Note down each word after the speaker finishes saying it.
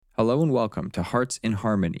Hello and welcome to Hearts in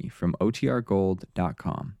Harmony from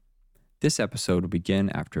OTRGold.com. This episode will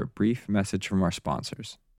begin after a brief message from our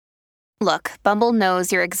sponsors. Look, Bumble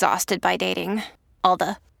knows you're exhausted by dating. All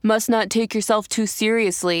the, must not take yourself too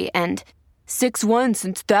seriously, and 6'1"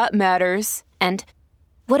 since that matters, and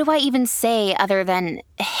what do I even say other than,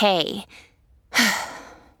 hey?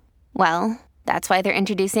 Well, that's why they're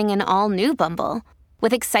introducing an all-new Bumble,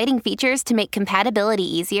 with exciting features to make compatibility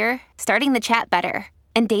easier, starting the chat better,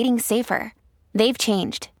 and dating safer. They've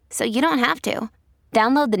changed, so you don't have to.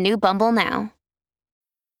 Download the new Bumble now.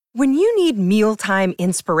 When you need mealtime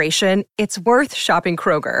inspiration, it's worth shopping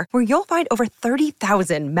Kroger, where you'll find over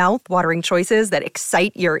 30,000 mouth-watering choices that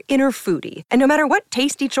excite your inner foodie. And no matter what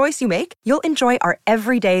tasty choice you make, you'll enjoy our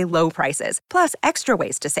everyday low prices, plus extra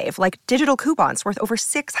ways to save, like digital coupons worth over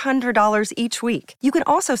 $600 each week. You can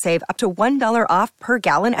also save up to $1 off per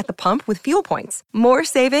gallon at the pump with fuel points. More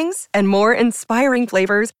savings and more inspiring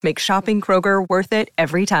flavors make shopping Kroger worth it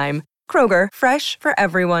every time. Kroger, fresh for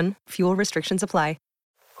everyone. Fuel restrictions apply.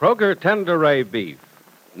 Kroger Tender Ray Beef.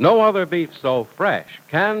 No other beef so fresh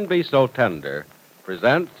can be so tender.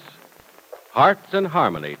 Presents Hearts in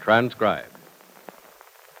Harmony, transcribed.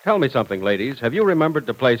 Tell me something, ladies. Have you remembered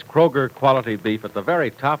to place Kroger quality beef at the very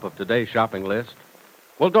top of today's shopping list?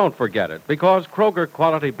 Well, don't forget it, because Kroger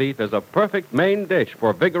quality beef is a perfect main dish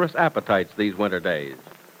for vigorous appetites these winter days.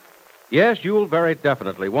 Yes, you'll very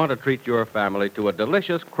definitely want to treat your family to a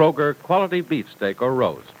delicious Kroger quality beefsteak or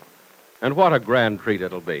roast. And what a grand treat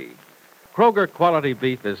it'll be. Kroger quality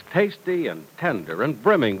beef is tasty and tender and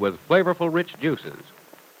brimming with flavorful, rich juices.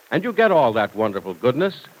 And you get all that wonderful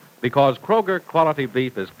goodness because Kroger quality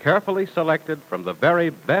beef is carefully selected from the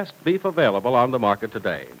very best beef available on the market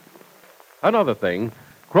today. Another thing,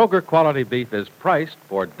 Kroger quality beef is priced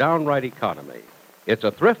for downright economy. It's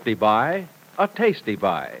a thrifty buy, a tasty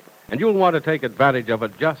buy, and you'll want to take advantage of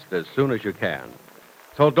it just as soon as you can.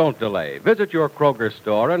 So don't delay. Visit your Kroger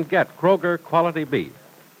store and get Kroger quality beef.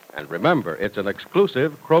 And remember, it's an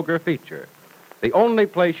exclusive Kroger feature. The only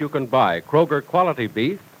place you can buy Kroger quality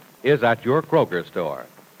beef is at your Kroger store.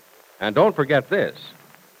 And don't forget this.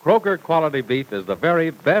 Kroger quality beef is the very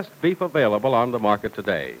best beef available on the market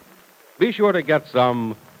today. Be sure to get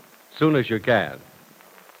some soon as you can.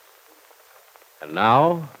 And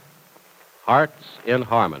now, Hearts in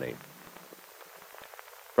Harmony.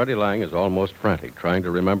 Freddie Lang is almost frantic, trying to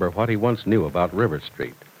remember what he once knew about River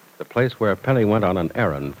Street, the place where Penny went on an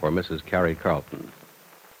errand for Mrs. Carrie Carlton.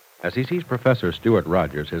 As he sees Professor Stuart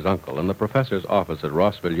Rogers, his uncle, in the professor's office at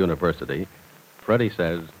Rossville University, Freddie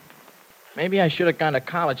says, Maybe I should have gone to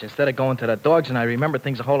college instead of going to the dogs, and I remember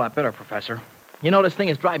things a whole lot better, Professor. You know, this thing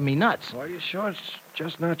is driving me nuts. Well, are you sure it's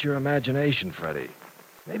just not your imagination, Freddie?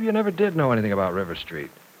 Maybe you never did know anything about River Street.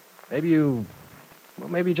 Maybe you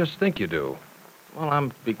just think you do. Well,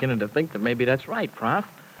 I'm beginning to think that maybe that's right, Prof.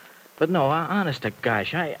 But no, honest to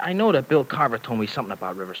gosh, I know that Bill Carver told me something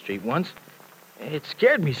about River Street once. It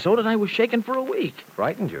scared me so that I was shaking for a week.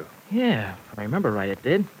 Frightened you? Yeah, if I remember right, it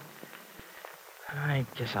did. I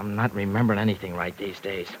guess I'm not remembering anything right these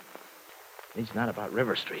days. At least not about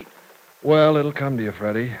River Street. Well, it'll come to you,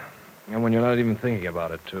 Freddie. And when you're not even thinking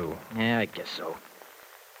about it, too. Yeah, I guess so.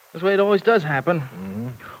 This way it always does happen. Mm-hmm.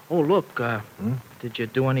 Oh, look, did you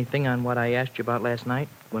do anything on what I asked you about last night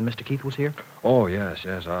when Mr. Keith was here? Oh, yes.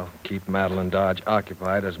 I'll keep Madeline Dodge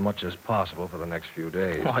occupied as much as possible for the next few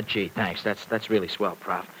days. Oh, gee, thanks. That's really swell,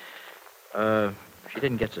 Prof. She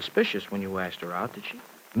didn't get suspicious when you asked her out, did she?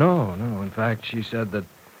 No. In fact, she said that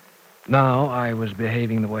now I was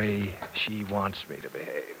behaving the way she wants me to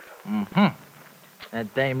behave. Mm-hmm.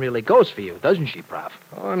 That dame really goes for you, doesn't she, Prof?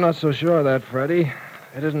 Oh, I'm not so sure of that, Freddie.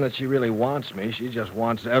 It isn't that she really wants me. She just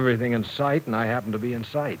wants everything in sight, and I happen to be in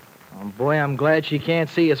sight. Oh, boy, I'm glad she can't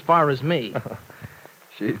see as far as me.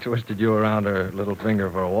 She twisted you around her little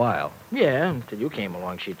finger for a while. Yeah, until you came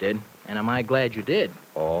along, she did. And am I glad you did?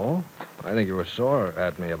 Oh? I think you were sore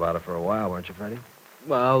at me about it for a while, weren't you, Freddie?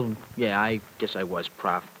 Well, yeah, I guess I was,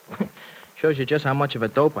 Prof. Shows you just how much of a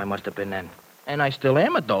dope I must have been then. And I still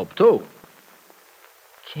am a dope, too.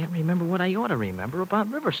 Can't remember what I ought to remember about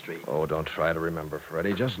River Street. Oh, don't try to remember,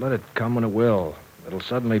 Freddie. Just let it come when it will. It'll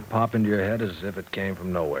suddenly pop into your head as if it came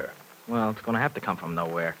from nowhere. Well, it's going to have to come from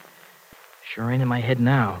nowhere. Sure ain't in my head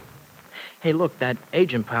now. Hey, look, that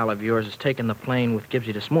agent pal of yours is taking the plane with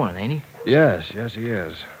Gibbsy this morning, ain't he? Yes, he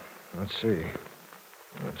is. Let's see.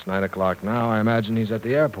 It's 9 o'clock now. I imagine he's at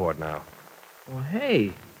the airport now. Well,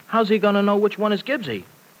 hey, how's he going to know which one is Gibbsy?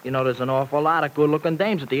 You know, there's an awful lot of good-looking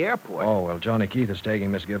dames at the airport. Oh, well, Johnny Keith is taking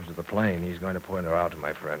Miss Gibbs to the plane. He's going to point her out to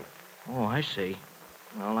my friend. Oh, I see.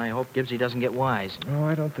 Well, I hope Gibbsy doesn't get wise. Oh,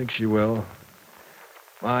 I don't think she will.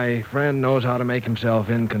 My friend knows how to make himself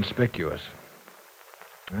inconspicuous.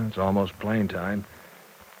 Well, it's almost plain time.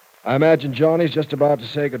 I imagine Johnny's just about to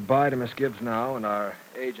say goodbye to Miss Gibbs now, and our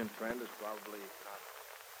agent friend is probably not.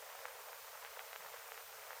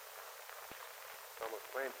 It's almost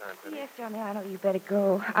plain time, Penny. Yes, Johnny, I know you better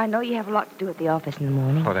go. I know you have a lot to do at the office in the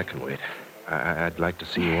morning. Oh, that can wait. I'd like to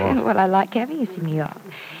see you off. Well, I like having you see me off.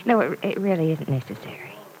 No, it really isn't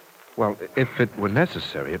necessary. Well, if it were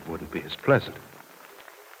necessary, it wouldn't be as pleasant.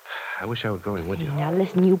 I wish I were going with you. Now,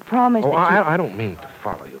 listen, you promised Oh, that I don't mean to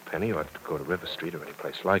follow you, Penny, or to go to River Street or any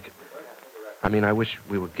place like it. I mean, I wish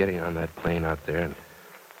we were getting on that plane out there and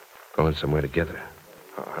going somewhere together.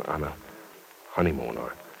 On a honeymoon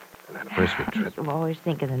or an anniversary trip. You always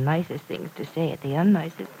think of the nicest things to say at the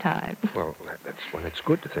unnicest time. Well, that's when it's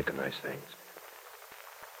good to think of nice things.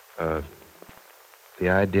 The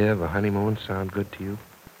idea of a honeymoon sound good to you?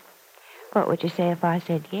 What would you say if I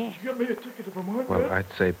said yes? Get me a ticket to Vermont. Well, I'd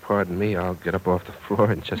say, pardon me, I'll get up off the floor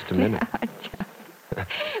in just a minute.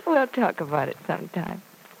 We'll talk about it sometime.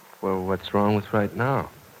 Well, what's wrong with right now?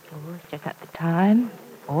 Oh, it's just not the time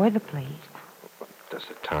or the place. Does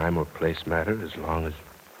the time or place matter as long as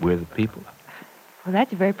we're the people? Well,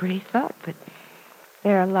 that's a very pretty thought, but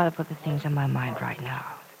there are a lot of other things on my mind right now.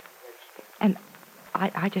 And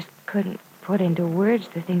I just couldn't put into words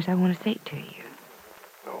the things I want to say to you.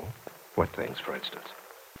 No? What things, for instance?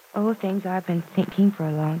 Oh, things I've been thinking for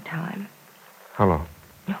a long time. How long?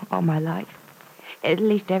 All my life. At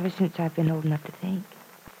least ever since I've been old enough to think.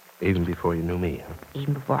 Even before you knew me, huh?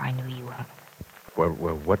 Even before I knew you. Well,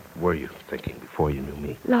 what were you thinking before you knew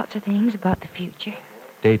me? Lots of things about the future.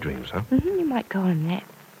 Daydreams, huh? You might call them that.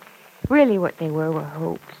 Really what they were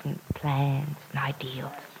hopes and plans and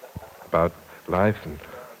ideals. About life and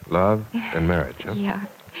love and marriage, huh? Yeah,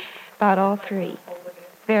 about all three.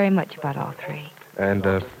 Very much about all three. And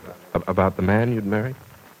about the man you'd marry?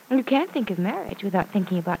 You can't think of marriage without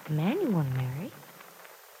thinking about the man you want to marry.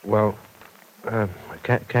 Well,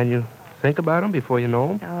 can you think about him before you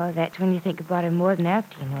know him? Oh, that's when you think about him more than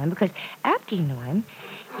after you know him. Because after you know him,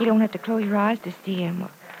 you don't have to close your eyes to see him or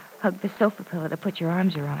hug the sofa pillow to put your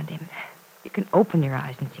arms around him. You can open your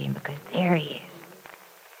eyes and see him because there he is.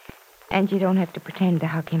 And you don't have to pretend to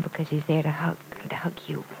hug him because he's there to hug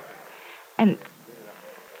you. And?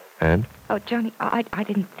 Oh, Johnny, I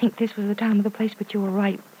didn't think this was the time or the place, but you were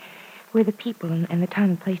right. We're the people, and the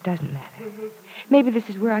time and place doesn't matter. Maybe this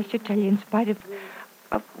is where I should tell you in spite of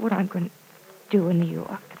what I'm going to do in New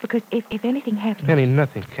York. Because if anything happens... Penny,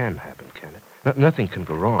 nothing can happen, can it? Nothing can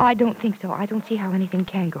go wrong. I don't think so. I don't see how anything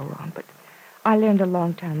can go wrong, but I learned a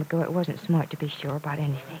long time ago it wasn't smart to be sure about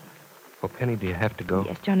anything. Well, Penny, do you have to go?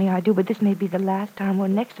 Yes, Johnny, I do, but this may be the last time, or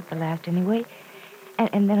next to the last anyway,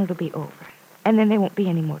 and then it'll be over. And then there won't be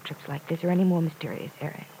any more trips like this or any more mysterious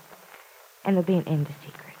errands. And there'll be an end to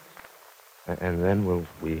secrets. And then will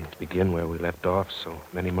we begin where we left off so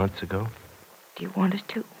many months ago? Do you want us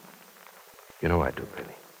to? You know I do,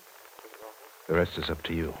 Penny. The rest is up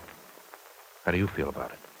to you. How do you feel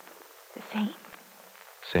about it? The same.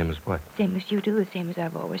 Same as what? Same as you do, the same as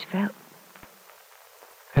I've always felt.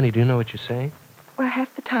 Penny, do you know what you're saying? Well,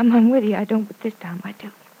 half the time I'm with you, I don't, but this time I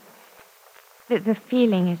do. The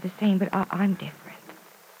feeling is the same, but I'm different.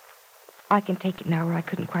 I can take it now where I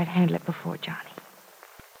couldn't quite handle it before, Johnny.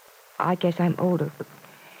 I guess I'm older,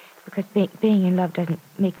 because being in love doesn't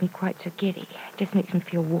make me quite so giddy. It just makes me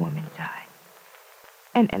feel warm inside.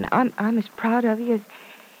 And I'm as proud of you as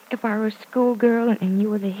if I were a schoolgirl and you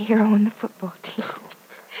were the hero on the football team.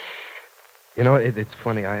 You know, it's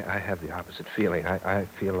funny. I have the opposite feeling. I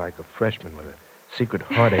feel like a freshman with a secret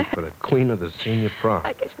heartache for the queen of the senior prom.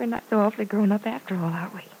 I guess we're not so awfully grown up after all,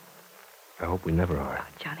 are we? I hope we never are.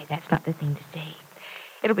 Oh, Johnny, that's not the thing to say.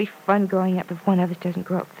 It'll be fun growing up if one of us doesn't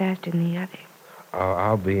grow up faster than the other.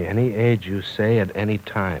 I'll be any age you say at any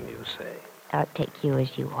time you say. I'll take you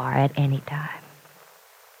as you are at any time.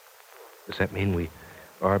 Does that mean we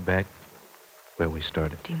are back where we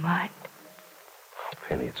started? Do you mind? Oh,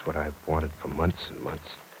 Penny, it's what I've wanted for months and months.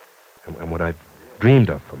 And what I've dreamed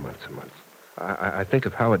of for months and months. I think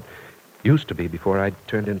of how it used to be before I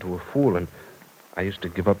turned into a fool, and I used to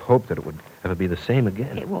give up hope that it would ever be the same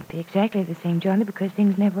again. It won't be exactly the same, Johnny, because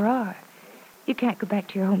things never are. You can't go back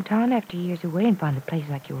to your hometown after years away and find a place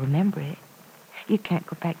like you'll remember it. You can't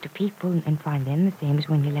go back to people and find them the same as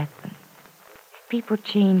when you left them. People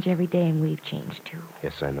change every day, and we've changed, too.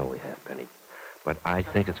 Yes, I know we have, Penny. But I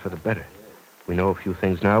think it's for the better. We know a few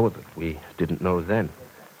things now that we didn't know then.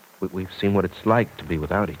 We've seen what it's like to be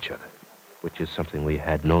without each other, which is something we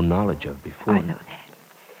had no knowledge of before. I know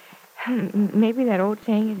that. Maybe that old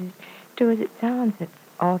saying is as true as it sounds, that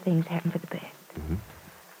all things happen for the best. Mm-hmm.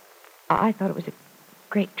 I thought it was a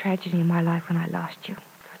great tragedy in my life when I lost you.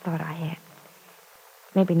 I thought I had.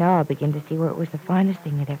 Maybe now I'll begin to see where it was the finest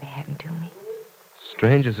thing that ever happened to me.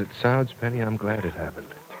 Strange as it sounds, Penny, I'm glad it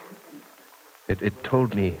happened. It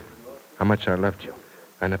told me how much I loved you.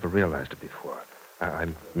 I never realized it before. I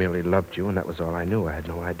merely loved you, and that was all I knew. I had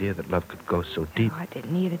no idea that love could go so deep. No, I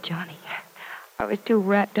didn't either, Johnny. I was too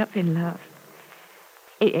wrapped up in love.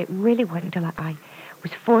 It really wasn't until I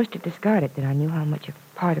was forced to discard it that I knew how much a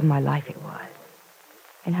part of my life it was.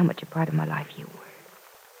 And how much a part of my life you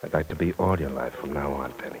were. I'd like to be all your life from now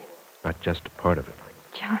on, Penny. Not just a part of it.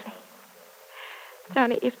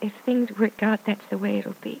 Johnny, if things work out, that's the way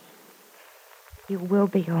it'll be. You will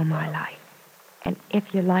be all my life. And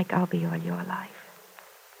if you like, I'll be all your life.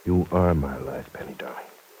 You are my life, Penny, darling.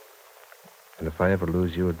 And if I ever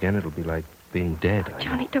lose you again, it'll be like being dead.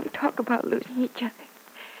 Johnny, don't talk about losing each other.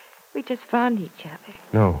 We just found each other.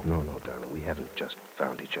 No, darling. We haven't just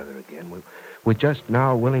found each other again. We're just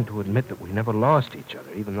now willing to admit that we never lost each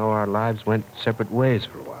other, even though our lives went separate ways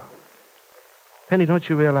for a while. Penny, don't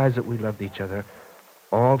you realize that we loved each other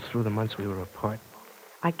all through the months we were apart?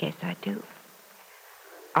 I guess I do.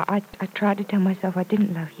 I tried to tell myself I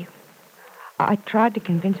didn't love you. I tried to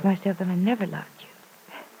convince myself that I never loved you.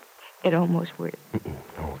 It almost worked.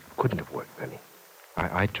 No, it couldn't have worked, Penny.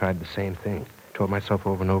 I tried the same thing. Told myself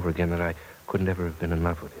over and over again that I couldn't ever have been in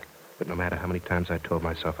love with you. But no matter how many times I told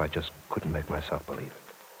myself, I just couldn't make myself believe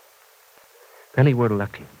it. Penny, we're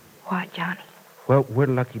lucky. Why, Johnny? Well, we're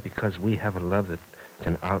lucky because we have a love that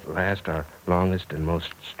can outlast our longest and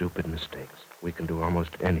most stupid mistakes. We can do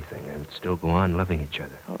almost anything and still go on loving each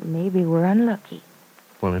other. Well, maybe we're unlucky.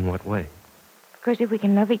 Well, in what way? Because if we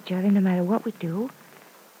can love each other no matter what we do,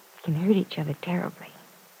 we can hurt each other terribly.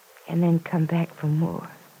 And then come back for more.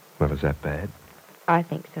 Well, is that bad? I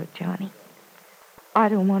think so, Johnny. I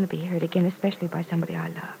don't want to be hurt again, especially by somebody I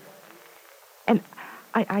love. And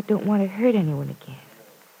I don't want to hurt anyone again.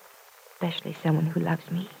 Especially someone who loves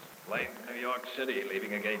me. Plane, New York City,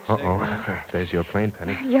 leaving at gate 6. Uh-oh. There's your plane,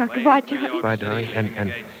 Penny. Yeah, goodbye, Johnny. Goodbye, darling.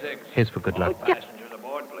 And here's for good luck. Passengers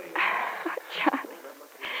aboard, please. Johnny.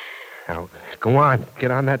 Now, go on.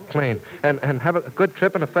 Get on that plane. And have a good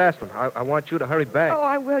trip and a fast one. I want you to hurry back. Oh,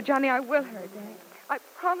 I will, Johnny. I will hurry back. I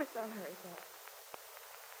promise I'll hurry back.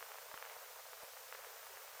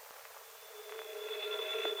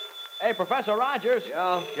 Hey, Professor Rogers.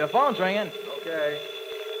 Yeah? Your phone's ringing. Okay.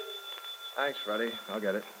 Thanks, Freddie. I'll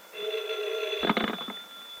get it.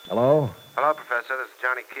 Hello? Hello, Professor. This is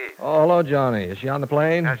Johnny Key. Oh, hello, Johnny. Is she on the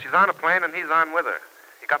plane? She's on a plane, and he's on with her.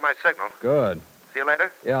 You got my signal. Good. See you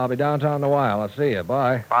later. Yeah, I'll be downtown in a while. I'll see you.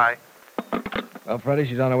 Bye. Bye. Well, Freddie,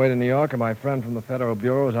 she's on her way to New York, and my friend from the Federal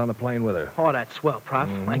Bureau is on the plane with her. Oh, that's swell, Prof.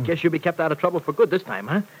 I guess you'll be kept out of trouble for good this time,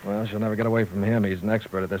 huh? Well, she'll never get away from him. He's an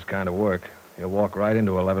expert at this kind of work. He'll walk right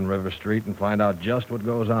into 11 River Street and find out just what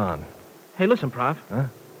goes on. Hey, listen, Prof. Huh?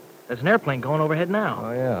 There's an airplane going overhead now.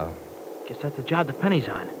 Oh, yeah. Guess that's the job that Penny's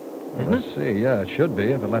on, isn't Let's see. Yeah, it should be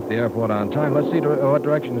if it left the airport on time. Let's see what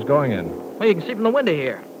direction it's going in. Well, you can see from the window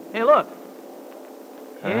here. Hey, look.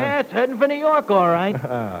 Yeah, it's heading for New York, all right.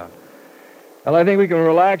 Well, I think we can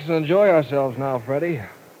relax and enjoy ourselves now, Freddie.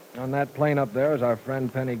 On that plane up there is our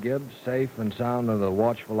friend Penny Gibbs, safe and sound under the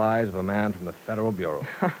watchful eyes of a man from the Federal Bureau.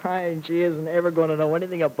 And she isn't ever going to know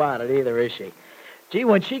anything about it either, is she? Gee,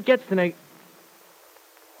 when she gets to New...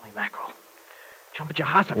 Holy mackerel. Jump at your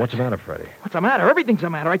house. What's the matter, Freddie? What's the matter? Everything's the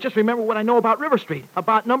matter. I just remember what I know about River Street.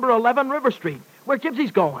 About number 11 River Street. Where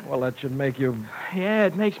Gibbsy's going. Well, that should make you... Yeah,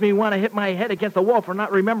 it makes me want to hit my head against the wall for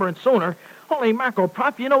not remembering sooner. Holy mackerel,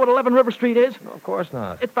 Prof, you know what 11 River Street is? No, of course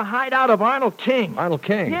not. It's the hideout of Arnold King. Arnold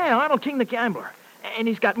King? Yeah, Arnold King the gambler. And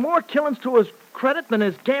he's got more killings to his credit than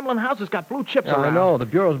his gambling house has got blue chips around. I know. The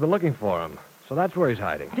Bureau's been looking for him. So that's where he's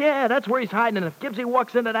hiding. Yeah, that's where he's hiding. And if Gibbsy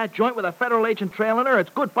walks into that joint with a federal agent trailing her, it's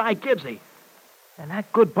goodbye, Gibbsy. And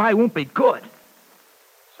that goodbye won't be good.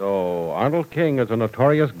 So Arnold King is a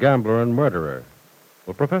notorious gambler and murderer.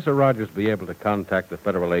 Will Professor Rogers be able to contact the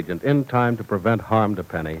federal agent in time to prevent harm to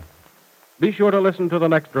Penny? Be sure to listen to the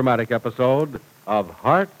next dramatic episode of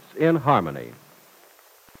Hearts in Harmony.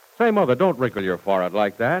 Say, Mother, don't wrinkle your forehead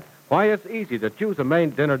like that. Why, it's easy to choose a main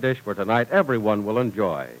dinner dish for tonight everyone will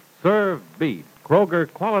enjoy. Serve beef,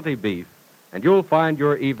 Kroger quality beef, and you'll find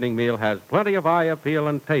your evening meal has plenty of eye appeal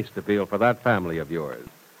and taste appeal for that family of yours.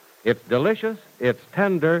 It's delicious, it's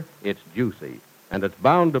tender, it's juicy, and it's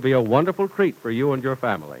bound to be a wonderful treat for you and your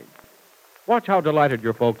family. Watch how delighted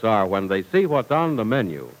your folks are when they see what's on the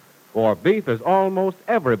menu, for beef is almost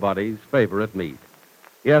everybody's favorite meat.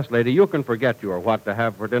 Yes, lady, you can forget your what to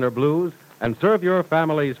have for dinner blues and serve your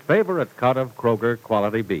family's favorite cut of Kroger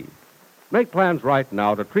quality beef. Make plans right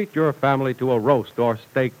now to treat your family to a roast or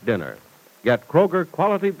steak dinner. Get Kroger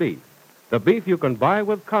quality beef, the beef you can buy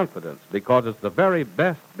with confidence because it's the very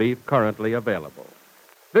best beef currently available.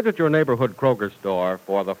 Visit your neighborhood Kroger store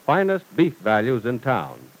for the finest beef values in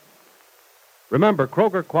town. Remember,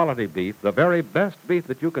 Kroger quality beef, the very best beef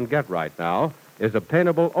that you can get right now, is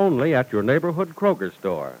obtainable only at your neighborhood Kroger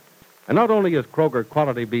store. And not only is Kroger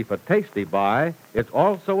quality beef a tasty buy, it's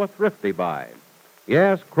also a thrifty buy.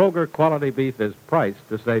 Yes, Kroger quality beef is priced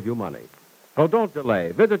to save you money. So don't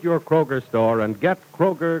delay. Visit your Kroger store and get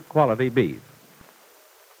Kroger quality beef.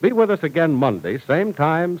 Be with us again Monday, same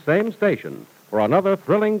time, same station, for another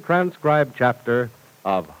thrilling transcribed chapter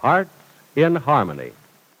of Hearts in Harmony.